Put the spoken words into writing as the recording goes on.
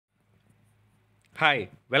Hi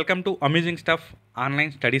welcome to amusing stuff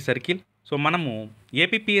online study circle. So మనము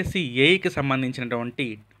APSC ఏఈకి సంబంధించినటువంటి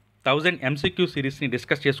 1000 MCQ సిరీస్ని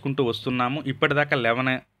discuss చేసుకుంటూ వస్తున్నాము. ఇప్పటిదాకా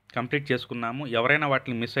 11 కంప్లీట్ చేసుకున్నాము. ఎవరైనా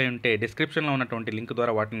వాటిని మిస్ అయి ఉంటే డిస్క్రిప్షన్లో ఉన్నటువంటి లింక్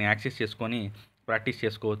ద్వారా వాటిని యాక్సెస్ చేసుకొని ప్రాక్టీస్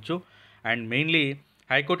చేసుకోవచ్చు. అండ్ మెయిన్లీ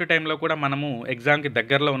హైకోర్టు టైంలో కూడా మనము ఎగ్జామ్కి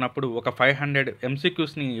దగ్గరలో ఉన్నప్పుడు ఒక 500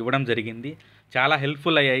 ఎంసీక్యూస్ని ఇవ్వడం జరిగింది. చాలా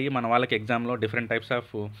హెల్ప్ఫుల్ అయ్యాయి మన వాళ్ళకి ఎగ్జామ్లో. డిఫరెంట్ టైప్స్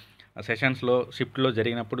ఆఫ్ సెషన్స్లో షిఫ్ట్లో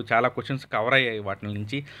జరిగినప్పుడు చాలా క్వశ్చన్స్ కవర్ అయ్యాయి వాటి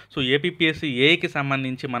నుంచి. సో ఏపీఎస్సి ఏకి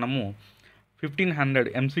సంబంధించి మనము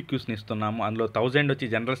 1500 ఎంసీక్యూస్ని ఇస్తున్నాము. అందులో 1000 వచ్చి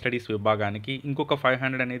జనరల్ స్టడీస్ విభాగానికి, ఇంకొక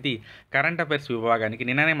 500 అనేది కరెంట్ అఫైర్స్ విభాగానికి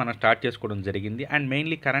నిన్ననే మనం స్టార్ట్ చేసుకోవడం జరిగింది. అండ్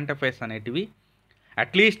మెయిన్లీ కరెంట్ అఫైర్స్ అనేటివి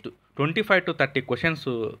అట్లీస్ట్ 25 to 30 క్వశ్చన్స్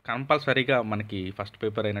కంపల్సరీగా మనకి ఫస్ట్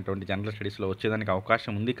పేపర్ అయినటువంటి జనరల్ స్టడీస్లో వచ్చేదానికి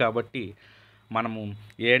అవకాశం ఉంది. కాబట్టి మనము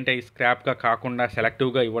ఏంటంటే స్క్రాప్గా కాకుండా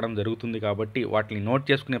సెలెక్టివ్గా ఇవ్వడం జరుగుతుంది. కాబట్టి వాటిని నోట్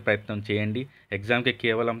చేసుకునే ప్రయత్నం చేయండి. ఎగ్జామ్కి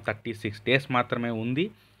కేవలం 36 days మాత్రమే ఉంది.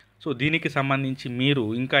 సో దీనికి సంబంధించి మీరు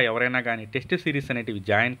ఇంకా ఎవరైనా కానీ టెస్ట్ సిరీస్ అనేటివి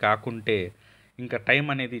జాయిన్ కాకుంటే ఇంకా టైం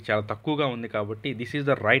అనేది చాలా తక్కువగా ఉంది. కాబట్టి this is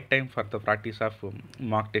the right time for the practice of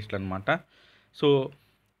మాక్ టెస్ట్లు అనమాట. సో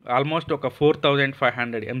ఆల్మోస్ట్ ఒక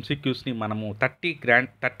 4500 ఎంసీక్యూస్ని మనము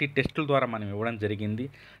 30 టెస్టుల ద్వారా మనం ఇవ్వడం జరిగింది.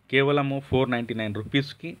 కేవలము 499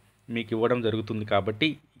 రూపీస్కి మీకు ఇవ్వడం జరుగుతుంది. కాబట్టి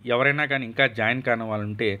ఎవరైనా కానీ ఇంకా జాయిన్ కాని వాళ్ళు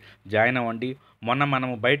ఉంటే జాయిన్ అవ్వండి. మొన్న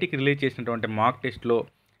మనము బయటికి రిలీజ్ చేసినటువంటి మాక్ టెస్ట్లో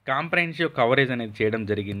కాంప్రహెన్సివ్ కవరేజ్ అనేది చేయడం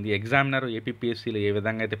జరిగింది. ఎగ్జామినర్ ఏపీఎస్సిలో ఏ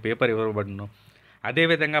విధంగా అయితే పేపర్ ఇవ్వబడినో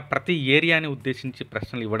అదేవిధంగా ప్రతి ఏరియాని ఉద్దేశించి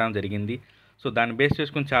ప్రశ్నలు ఇవ్వడం జరిగింది. సో దాన్ని బేస్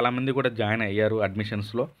చేసుకుని చాలామంది కూడా జాయిన్ అయ్యారు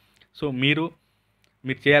అడ్మిషన్స్లో. సో మీరు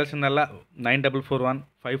చేయాల్సిందల్లా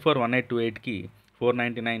 9441541828కి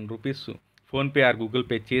 499 rupees PhonePe are Google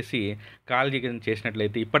pay చేసి కాల్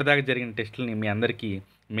చేసినట్లయితే ఇప్పటిదాకా జరిగిన టెస్టులని మీ అందరికీ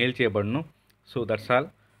మెయిల్ చేయబడును. So that's all.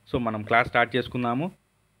 సో మనం క్లాస్ స్టార్ట్ చేసుకుందాము.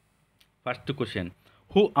 First question,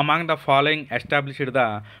 who among the following established the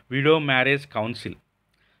widow marriage council?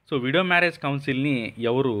 So widow marriage కౌన్సిల్ని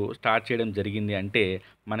ఎవరు స్టార్ట్ చేయడం జరిగింది అంటే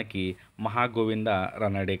మనకి మహాగోవింద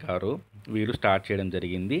రనడే గారు వీరు స్టార్ట్ చేయడం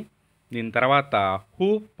జరిగింది. దీని తర్వాత who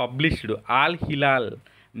published all Hilal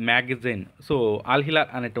magazine? So all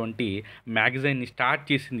Hilal అనేటువంటి మ్యాగజైన్ని స్టార్ట్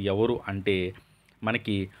చేసింది ఎవరు అంటే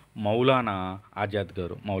మనకి మౌలానా ఆజాద్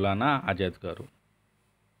గారు.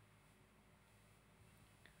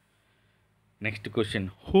 Next question,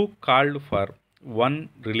 who called for 1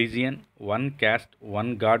 religion 1 caste 1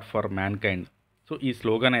 God for mankind? So ఈ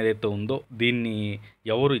స్లోగన్ ఏదైతే ఉందో దీన్ని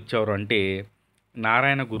ఎవరు ఇచ్చారు అంటే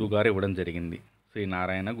నారాయణ గురు గారు ఇవ్వడం జరిగింది. శ్రీ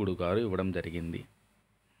నారాయణ గురు గారు ఇవ్వడం జరిగింది.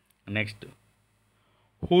 Next,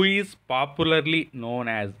 who is popularly known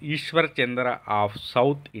as Eshwar Chandra of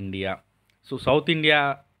south India? So south India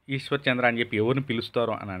Eshwar చంద్ర అని చెప్పి ఎవరిని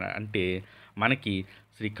పిలుస్తారు అని అంటే మనకి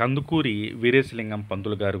శ్రీ కందుకూరి వీరేశలింగం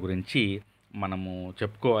పంతులు గారి గురించి మనము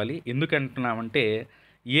చెప్పుకోవాలి. ఎందుకంటున్నామంటే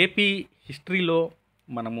ఏపీ హిస్టరీలో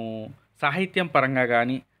మనము సాహిత్యం పరంగా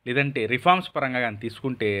కానీ లేదంటే రిఫార్మ్స్ పరంగా కానీ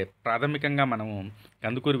తీసుకుంటే ప్రాథమికంగా మనము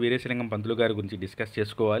కందుకూరి వీరేశలింగం పంతులు గారి గురించి డిస్కస్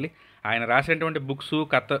చేసుకోవాలి. ఆయన రాసినటువంటి బుక్స్,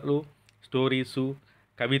 కథలు, స్టోరీసు,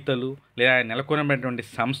 కవితలు లేదా నెలకొనబడినటువంటి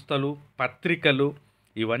సంస్థలు, పత్రికలు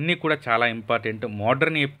ఇవన్నీ కూడా చాలా ఇంపార్టెంట్.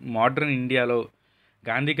 మోడర్న్ ఇండియాలో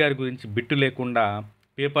గాంధీ గారి గురించి బిట్టు లేకుండా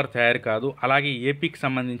పేపర్ తయారు కాదు. అలాగే ఏపీకి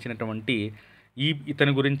సంబంధించినటువంటి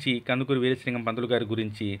ఇతని గురించి కందుకూరి వీరేశలింగం పంతులు గారి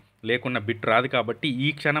గురించి లేకుండా బిట్టు రాదు. కాబట్టి ఈ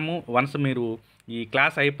క్షణము వన్స్ మీరు ఈ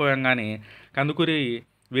క్లాస్ అయిపోయంగానే కందుకూరి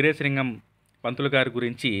వీరేశలింగం పంతులు గారి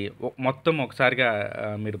గురించి మొత్తం ఒకసారిగా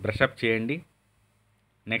మీరు బ్రషప్ చేయండి.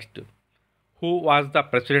 Next, who was the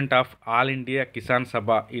president of all India Kisan Sabha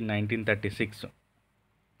in 1936?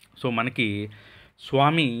 So మనకి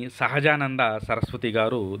స్వామి సహజానంద సరస్వతి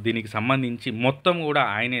గారు దీనికి సంబంధించి మొత్తం కూడా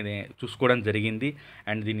ఆయనే చూసుకోవడం జరిగింది.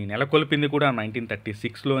 అండ్ దీన్ని నెలకొల్పింది కూడా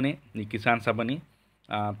 1936లోనే ఈ కిసాన్ సభని.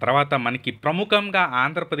 తర్వాత మనకి ప్రముఖంగా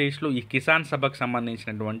ఆంధ్రప్రదేశ్లో ఈ కిసాన్ సభకు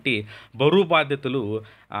సంబంధించినటువంటి బరువు బాధ్యతలు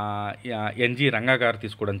ఎన్జి రంగా గారు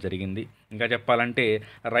తీసుకోవడం జరిగింది. ఇంకా చెప్పాలంటే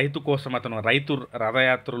రైతు కోసం అతను రైతు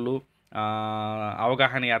రథయాత్రలు,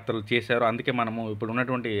 అవగాహన యాత్రలు చేశారు. అందుకే మనము ఇప్పుడు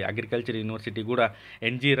ఉన్నటువంటి అగ్రికల్చర్ యూనివర్సిటీ కూడా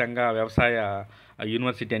ఎన్జి రంగా వ్యవసాయ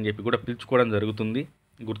యూనివర్సిటీ అని చెప్పి కూడా పిలుచుకోవడం జరుగుతుంది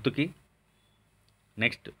గుర్తుకి.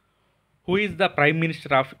 Next, who is the prime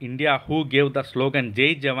minister of India who gave the slogan జై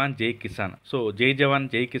జవాన్ జై కిసాన్? సో జై జవాన్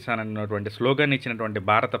జై కిసాన్ అన్నటువంటి స్లోగన్ ఇచ్చినటువంటి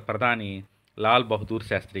భారత ప్రధాని లాల్ బహదూర్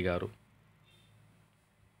శాస్త్రి గారు.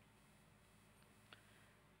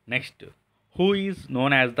 Next, who is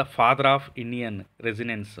known as the father of Indian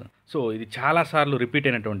residence? So ఇది చాలాసార్లు రిపీట్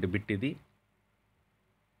అయినటువంటి బిట్ ఇది.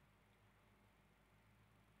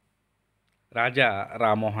 రాజా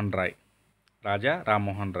రామ్మోహన్ రాయ్.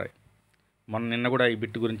 నిన్న కూడా ఈ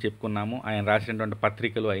బిట్ గురించి చెప్పుకున్నాము. ఆయన రాసినటువంటి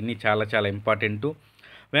పత్రికలు అవన్నీ చాలా important.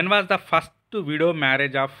 When was the first first widow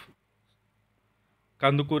marriage of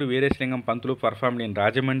Kandukuri Veeresalingam Pantulu performed in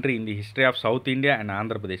Rajahmundry in the history of south India and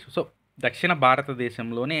Andhra Pradesh. So దక్షిణ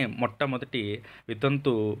భారతదేశంలోనే మొట్టమొదటి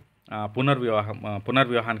వితంతు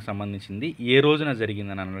పునర్వివాహానికి సంబంధించింది ఏ రోజున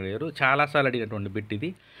జరిగిందని అడిగారు. చాలాసార్లు అడిగినటువంటి బిట్ ఇది.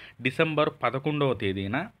 డిసెంబర్ 11వ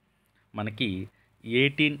తేదీన మనకి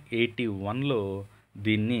 1881లో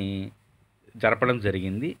దీన్ని జరపడం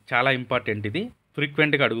జరిగింది. చాలా ఇంపార్టెంట్, ఇది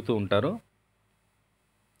ఫ్రీక్వెంట్గా అడుగుతూ ఉంటారు.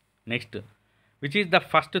 Next, which is the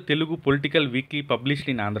first Telugu political weekly published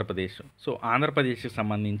in Andhra Pradesh. So ఆంధ్రప్రదేశ్కి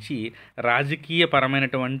సంబంధించి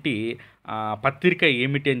రాజకీయపరమైనటువంటి పత్రిక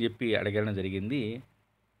ఏమిటి అని చెప్పి అడగడం జరిగింది.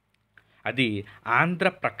 అది ఆంధ్ర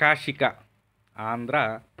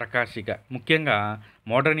ప్రకాశిక. ముఖ్యంగా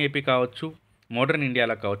మోడర్న్ ఏపీ కావచ్చు, మోడర్న్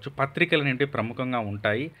ఇండియాలో కావచ్చు, పత్రికలు అనేవి ప్రముఖంగా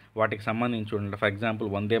ఉంటాయి. వాటికి సంబంధించి ఉండే ఫర్ ఎగ్జాంపుల్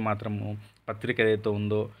వందే మాత్రము పత్రిక ఏదైతే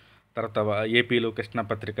ఉందో, తర్వాత ఏపీలో కృష్ణ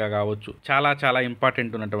పత్రిక కావచ్చు, చాలా చాలా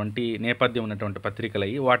ఇంపార్టెంట్ ఉన్నటువంటి నేపథ్యం ఉన్నటువంటి పత్రికలు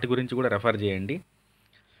అయ్యి, వాటి గురించి కూడా రెఫర్ చేయండి.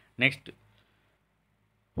 Next,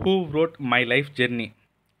 who wrote my life journey.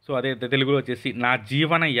 So అదే తెలుగులో వచ్చేసి నా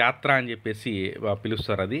జీవన యాత్ర అని చెప్పేసి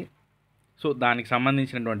పిలుస్తారు అది. సో దానికి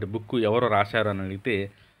సంబంధించినటువంటి బుక్ ఎవరు రాశారు అని అడిగితే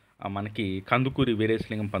మనకి కందుకూరి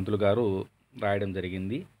వీరేశలింగం పంతులు గారు రాయడం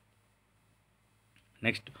జరిగింది.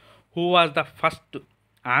 Next, who was the first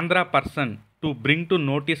Andhra person to bring to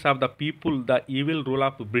notice of the people the evil rule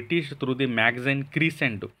of British through the magazine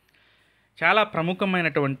Crescent. చాలా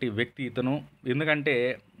ప్రముఖమైనటువంటి వ్యక్తి ఇతను. ఎందుకంటే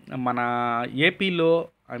మన ఏపీలో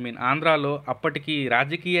ఆంధ్రాలో అప్పటికి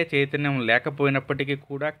రాజకీయ చైతన్యం లేకపోయినప్పటికీ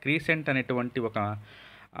కూడా క్రీసెంట్ అనేటువంటి ఒక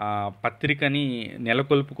పత్రికని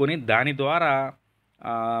నెలకొల్పుకొని దాని ద్వారా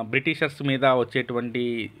బ్రిటిషర్స్ మీద వచ్చేటువంటి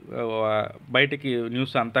బయటికి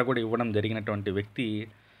న్యూస్ అంతా కూడా ఇవ్వడం జరిగినటువంటి వ్యక్తి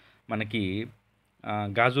మనకి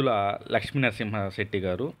గాజుల లక్ష్మీనరసింహ శెట్టి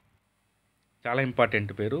గారు. చాలా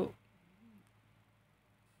ఇంపార్టెంట్ పేరు.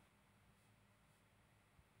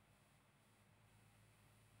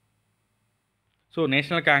 సో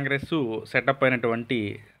నేషనల్ కాంగ్రెస్ సెటప్ అయినటువంటి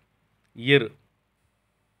ఇయర్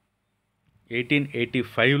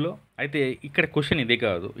 1885లో. అయితే ఇక్కడ క్వశ్చన్ ఇదే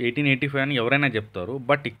కాదు, 1885 అని ఎవరైనా చెప్తారు.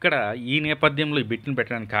 బట్ ఇక్కడ ఈ నేపథ్యంలో ఈ బిట్ని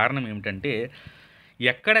పెట్టడానికి కారణం ఏమిటంటే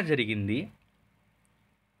ఎక్కడ జరిగింది,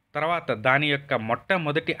 తర్వాత దాని యొక్క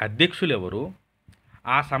మొట్టమొదటి అధ్యక్షులు ఎవరు,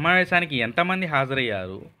 ఆ సమావేశానికి ఎంతమంది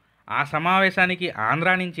హాజరయ్యారు, ఆ సమావేశానికి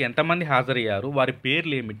ఆంధ్రా నుంచి ఎంతమంది హాజరయ్యారు, వారి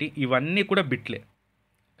పేర్లు ఏమిటి, ఇవన్నీ కూడా బిట్లే.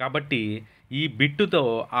 కాబట్టి ఈ బిట్టుతో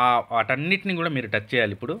వాటన్నిటిని కూడా మీరు టచ్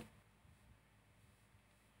చేయాలి ఇప్పుడు.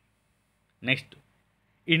 Next,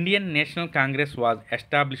 Indian national Congress was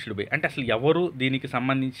established by. అంటే అసలు ఎవరు దీనికి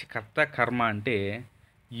సంబంధించి కర్త కర్మ అంటే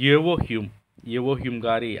ఏవో హ్యూమ్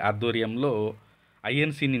గారి ఆధ్వర్యంలో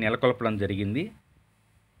ఐఎన్సీని నెలకొల్పడం జరిగింది.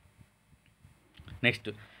 Next,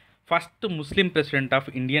 first Muslim president of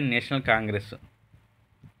Indian national Congress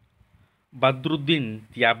Badruddin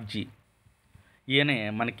Tyabji. ఈయనే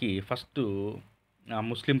మనకి first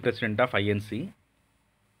Muslim president of INC.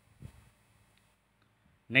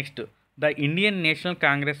 Next, the Indian national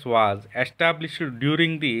Congress was established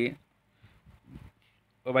during the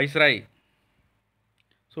viceroy.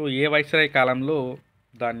 So A viceroy కాలంలో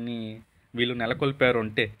దాన్ని వీళ్ళు నెలకొల్పారు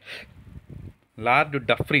అంటే lord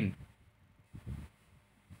Dufferin.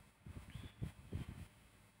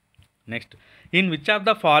 Next, in which of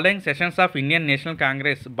the following sessions of Indian national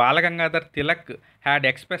Congress Balgangadhar Tilak had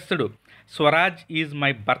expressed Swaraj is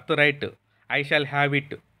my birth right, I shall have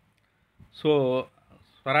it. So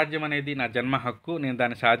స్వరాజ్యం అనేది నా జన్మ హక్కు, నేను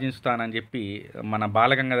దాన్ని సాధిస్తానని చెప్పి మన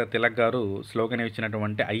బాలగంగాధర్ తిలక్ గారు స్లోగన్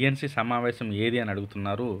ఇచ్చినటువంటి ఐఎన్సీ సమావేశం ఏది అని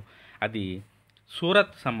అడుగుతున్నారు. అది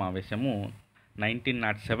సూరత్ సమావేశము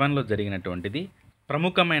 1907లో జరిగినటువంటిది.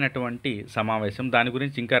 ప్రముఖమైనటువంటి సమావేశం. దాని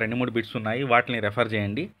గురించి ఇంకా 2-3 బిట్స్ ఉన్నాయి, వాటిని రెఫర్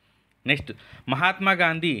చేయండి. Next, Mahatma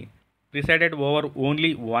Gandhi presided over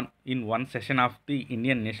only one session of the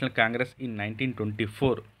Indian national Congress in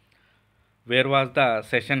 1924. Where was the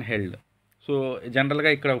session held. So జనరల్గా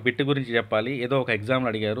ఇక్కడ ఒక బిట్ గురించి చెప్పాలి. ఏదో ఒక ఎగ్జామ్లో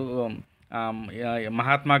అడిగారు,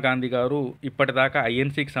 మహాత్మా గాంధీ గారు ఇప్పటిదాకా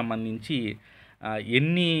ఐఎన్సీకి సంబంధించి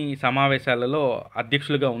ఎన్ని సమావేశాలలో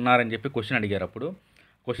అధ్యక్షులుగా ఉన్నారని చెప్పి క్వశ్చన్ అడిగారు. అప్పుడు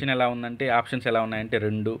క్వశ్చన్ ఎలా ఉందంటే ఆప్షన్స్ ఎలా ఉన్నాయంటే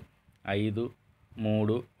 2, 5,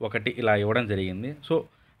 3, 1 ఇలా ఇవ్వడం జరిగింది. సో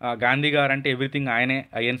గాంధీ గారు అంటే ఎవ్రీథింగ్ ఆయనే,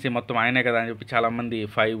 ఐఎన్సీ మొత్తం ఆయనే కదా అని చెప్పి చాలామంది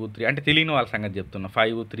 5, 3 అంటే తెలియని వాళ్ళ సంగతి చెప్తున్నా,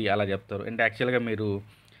 5, 3 అలా చెప్తారు. అంటే యాక్చువల్గా మీరు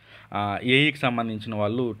ఏఈకి సంబంధించిన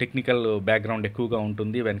వాళ్ళు టెక్నికల్ బ్యాక్గ్రౌండ్ ఎక్కువగా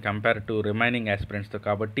ఉంటుంది వెన్ కంపేర్ టు రిమైనింగ్ ఆస్పిరెంట్స్తో.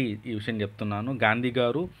 కాబట్టి ఈ విషయం చెప్తున్నాను. గాంధీ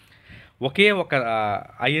గారు ఒకే ఒక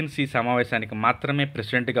ఐఎన్సీ సమావేశానికి మాత్రమే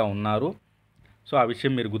ప్రెసిడెంట్గా ఉన్నారు. సో ఆ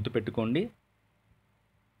విషయం మీరు గుర్తుపెట్టుకోండి.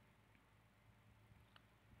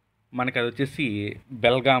 మనకి అది వచ్చేసి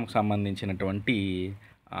బెల్గాంకి సంబంధించినటువంటి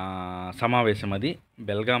సమావేశం, అది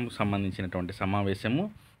బెల్గాంకు సంబంధించినటువంటి సమావేశము.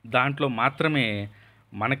 దాంట్లో మాత్రమే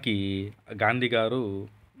మనకి గాంధీ గారు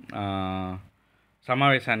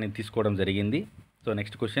సమావేశాన్ని తీసుకోవడం జరిగింది. So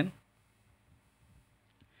next question,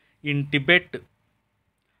 in Tibet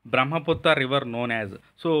Brahmaputra river known as.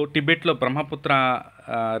 So టిబెట్లో Brahmaputra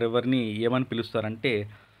రివర్ని ఏమని పిలుస్తారంటే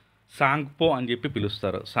సాంగ్పో అని చెప్పి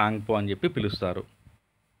పిలుస్తారు. సాంగ్పో అని చెప్పి పిలుస్తారు.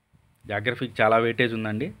 జాగ్రఫీకి చాలా వెయిటేజ్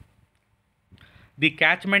ఉందండి. The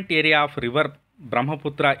catchment area of river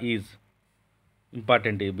Brahmaputra is,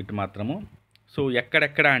 important ఈ బిట్ మాత్రము. సో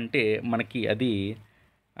ఎక్కడెక్కడ అంటే మనకి అది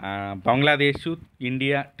బంగ్లాదేశ్,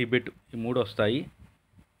 ఇండియా, టిబెట్ ఈ 3 వస్తాయి.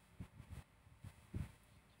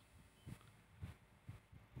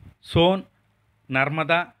 సోన్,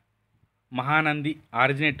 నర్మదా, మహానంది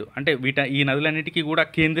ఆరిజినేట్ అంటే ఈ నదులన్నిటికీ కూడా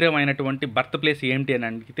కేంద్రమైనటువంటి బర్త్ ప్లేస్ ఏంటి అని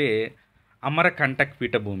అడిగితే అమరకంటక్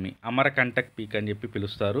పీఠభూమి, అమరకంటక్ పీక్ అని చెప్పి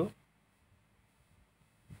పిలుస్తారు.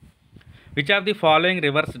 Which of the following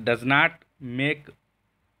reverse does not make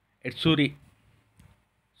ఎట్సూరి.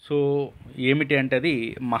 So ఏమిటి అంటే అది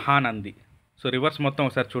మహానంది. సో రివర్స్ మొత్తం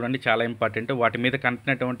ఒకసారి చూడండి, చాలా ఇంపార్టెంట్. వాటి మీద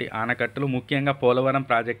కట్టినటువంటి ఆనకట్టలు, ముఖ్యంగా పోలవరం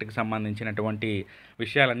ప్రాజెక్టుకి సంబంధించినటువంటి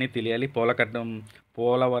విషయాలన్నీ తెలియాలి.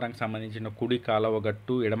 పోలవరంకి సంబంధించిన కుడి కాలువ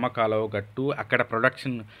గట్టు, ఎడమ కాలువ గట్టు, అక్కడ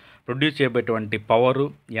ప్రొడ్యూస్ చేయబడేటువంటి పవరు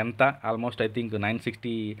ఎంత, ఆల్మోస్ట్ ఐ థింక్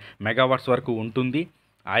 960 మెగావాట్స్ వరకు ఉంటుంది.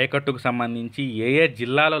 ఆయకట్టుకు సంబంధించి ఏ ఏ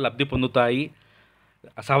జిల్లాలో లబ్ధి పొందుతాయి,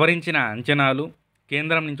 సవరించిన అంచనాలు,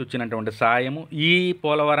 కేంద్రం నుంచి వచ్చినటువంటి సాయము, ఈ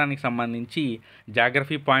పోలవరానికి సంబంధించి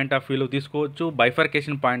జాగ్రఫీ పాయింట్ ఆఫ్ వ్యూలో తీసుకోవచ్చు,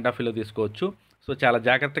 బైఫర్కేషన్ పాయింట్ ఆఫ్ వ్యూలో తీసుకోవచ్చు. సో చాలా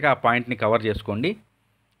జాగ్రత్తగా ఆ పాయింట్ని కవర్ చేసుకోండి.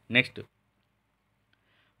 Next,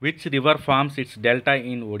 which river forms it's delta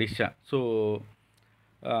in Odisha. So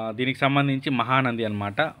దీనికి సంబంధించి మహానంది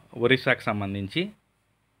అన్నమాట, ఒరిస్సాకి సంబంధించి.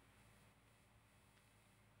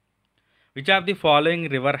 Which of the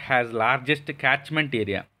following river has largest catchment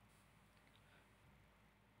area.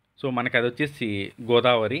 So మనకి అది వచ్చేసి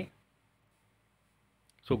గోదావరి.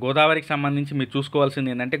 సో గోదావరికి సంబంధించి మీరు చూసుకోవాల్సింది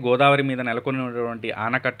ఏంటంటే గోదావరి మీద నెలకొన్నటువంటి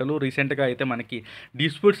ఆనకట్టలు రీసెంట్గా అయితే మనకి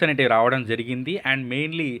డిస్ప్యూట్స్ అనేటివి రావడం జరిగింది. And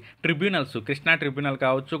mainly tribunals, Krishna tribunal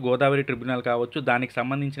కావచ్చు, గోదావరి ట్రిబ్యునల్ కావచ్చు, దానికి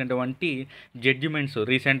సంబంధించినటువంటి జడ్జిమెంట్స్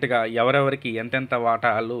రీసెంట్గా ఎవరెవరికి ఎంతెంత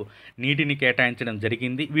వాటాలు నీటిని కేటాయించడం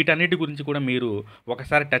జరిగింది. వీటన్నిటి గురించి కూడా మీరు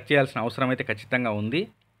ఒకసారి టచ్ చేయాల్సిన అవసరం అయితే ఖచ్చితంగా ఉంది.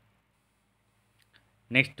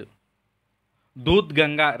 Next,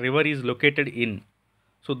 దూద్గంగా river is located in.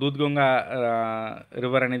 So దూద్గంగా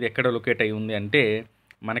river అనేది ఎక్కడ లొకేట్ అయి ఉంది అంటే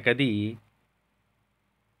మనకది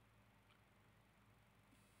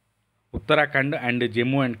ఉత్తరాఖండ్ అండ్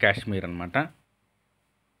జమ్మూ అండ్ కాశ్మీర్ అనమాట.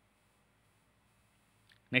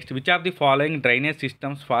 Next, which of the following drainage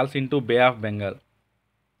systems falls in to be of Bengal.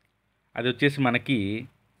 అది వచ్చేసి మనకి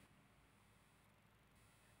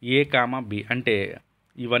A, B అంటే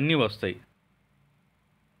ఇవన్నీ వస్తాయి.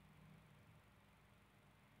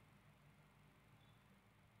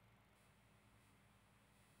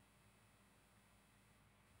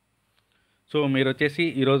 సో మీరు వచ్చేసి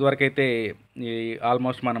ఈరోజు వరకు అయితే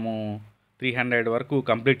ఆల్మోస్ట్ మనము 300 వరకు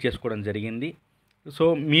కంప్లీట్ చేసుకోవడం జరిగింది. సో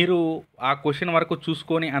మీరు ఆ క్వశ్చన్ వరకు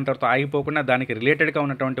చూసుకొని అంతటితో ఆగిపోకుండా దానికి రిలేటెడ్గా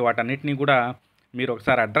ఉన్నటువంటి వాటన్నిటిని కూడా మీరు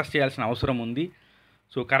ఒకసారి అడ్రస్ చేయాల్సిన అవసరం ఉంది.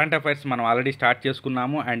 సో కరెంట్ అఫైర్స్ మనం ఆల్రెడీ స్టార్ట్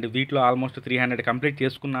చేసుకున్నాము అండ్ వీటిలో ఆల్మోస్ట్ 300 కంప్లీట్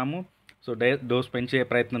చేసుకున్నాము. సో డోస్ పెంచే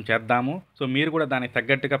ప్రయత్నం చేద్దాము. సో మీరు కూడా దానికి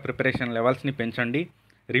తగ్గట్టుగా ప్రిపరేషన్ లెవెల్స్ని పెంచండి.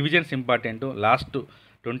 Revisions important. Last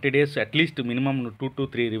 20 days at least minimum 2 to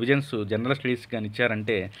 3 revisions general studies కానీ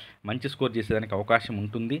ఇచ్చారంటే మంచి స్కోర్ చేసేదానికి అవకాశం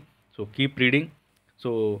ఉంటుంది. So keep reading.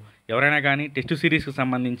 సో ఎవరైనా కానీ టెస్ట్ సిరీస్కి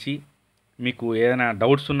సంబంధించి మీకు ఏదైనా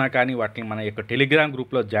డౌట్స్ ఉన్నా కానీ వాటిని మన యొక్క టెలిగ్రామ్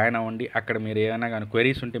గ్రూప్లో జాయిన్ అవ్వండి. అక్కడ మీరు ఏమైనా కానీ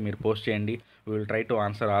క్వెరీస్ ఉంటే మీరు పోస్ట్ చేయండి. We will try to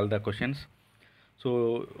answer all the questions. So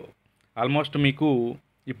almost మీకు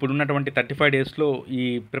ఇప్పుడున్నటువంటి 35 daysలో ఈ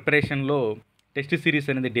ప్రిపరేషన్లో టెస్ట్ సిరీస్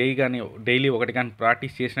అనేది డైలీ ఒకటి కానీ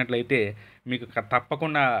ప్రాక్టీస్ చేసినట్లయితే మీకు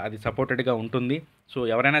తప్పకుండా అది సపోర్టెడ్గా ఉంటుంది. సో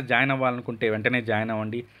ఎవరైనా జాయిన్ అవ్వాలనుకుంటే వెంటనే జాయిన్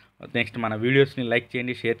అవ్వండి. నెక్స్ట్ మన వీడియోస్ని లైక్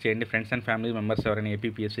చేయండి, షేర్ చేయండి. ఫ్రెండ్స్ అండ్ ఫ్యామిలీ మెంబర్స్ ఎవరైనా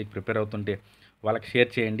APPSCకి ప్రిపేర్ అవుతుంటే వాళ్ళకి షేర్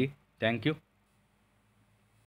చేయండి. Thank you.